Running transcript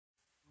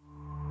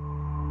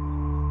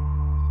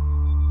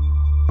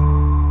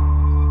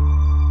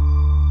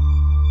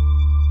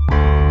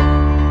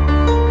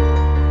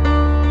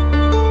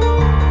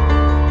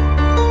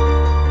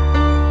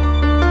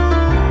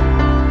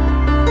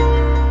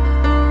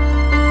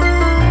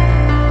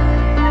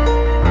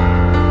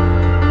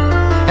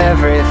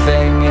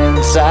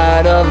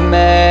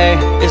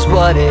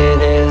what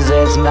it is,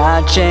 it's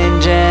not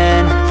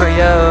changing. For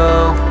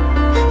you,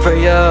 for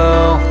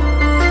you,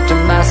 to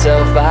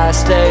myself I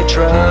stay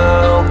true.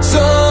 So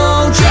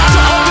try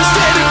to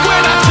understand it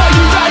when I tell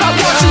you that I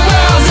want you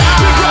out.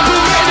 Been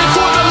reprimanded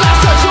for the last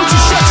time, so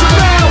just shut your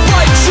mouth.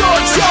 Bite your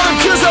tongue,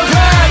 cause I've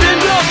had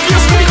enough.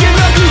 You're speaking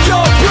under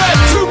your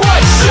breath, too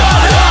much,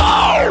 shut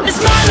up.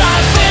 It's my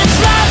life, it's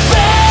my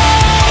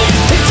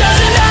fate. It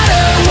doesn't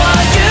matter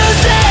what you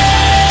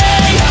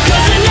say,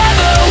 cause it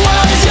never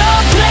was your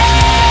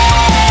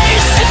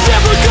place. It's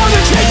never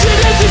gonna change, it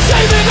is the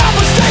same and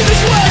I'ma stay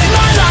this way. It's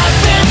my life,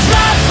 it's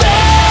my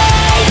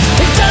fate.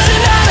 It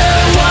doesn't matter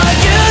what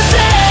you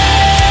say,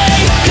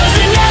 cause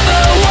it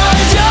never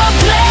was your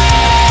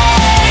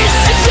place.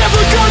 It's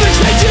never gonna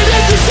change, it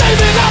is the same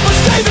and I'ma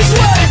stay this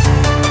way.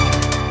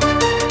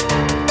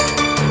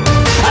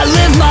 I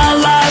live my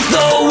life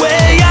the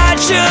way I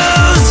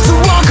choose to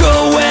walk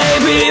away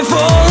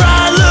before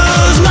I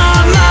lose my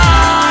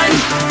mind.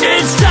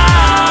 It's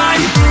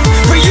time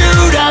for you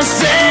to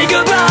say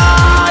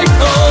goodbye.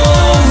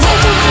 Oh,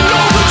 Over and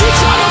over you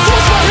try to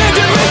force my hand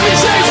and make me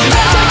change. And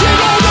as I get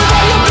older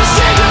I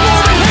understand that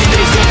more than hate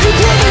these things you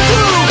put me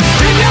through.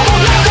 And now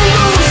I'll never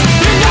lose.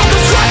 And now the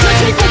strife I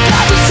take will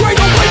guide me straight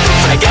away from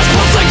fake ass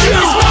punks like you.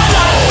 it's my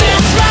life,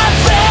 it's my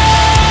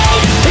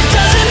fate. It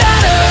doesn't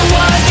matter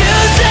what you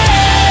say,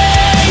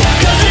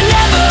 cause it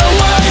never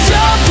was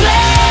your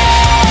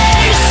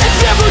place. It's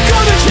never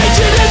gonna change,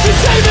 it is the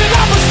same and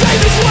I'ma stay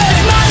this way.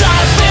 It's my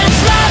life, it's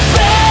my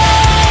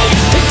fate.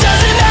 It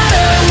doesn't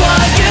matter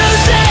what you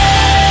say,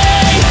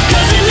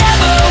 cause it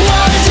never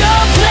was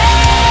your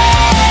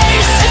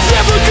place. It's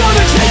never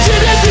gonna change,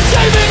 it is the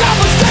same and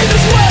I'ma stay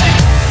this way.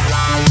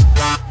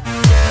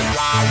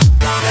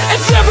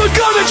 It's never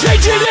gonna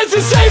change, it is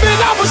the same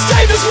and I'ma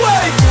stay this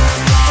way.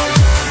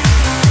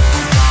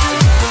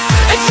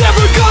 It's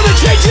never gonna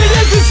change, it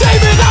is the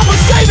same and I'ma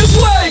stay this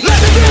way. Let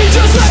me be,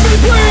 just let me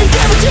breathe.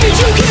 Guaranteed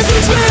you can't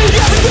fix me.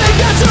 Everything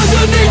that's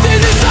underneath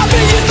and inside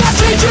me is not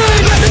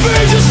changing. Let me be,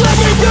 just let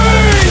me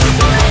breathe.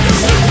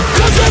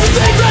 Cause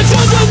everything that's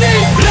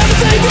underneath,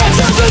 everything that's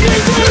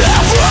underneath is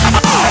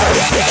changing.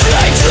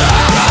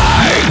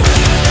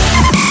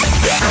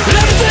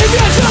 Everything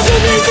that's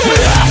underneath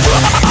is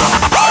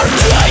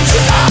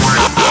changing.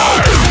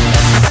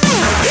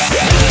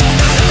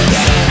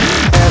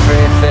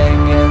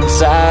 Everything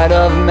inside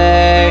of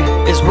me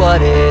is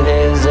what it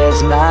is,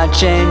 it's not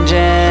changing.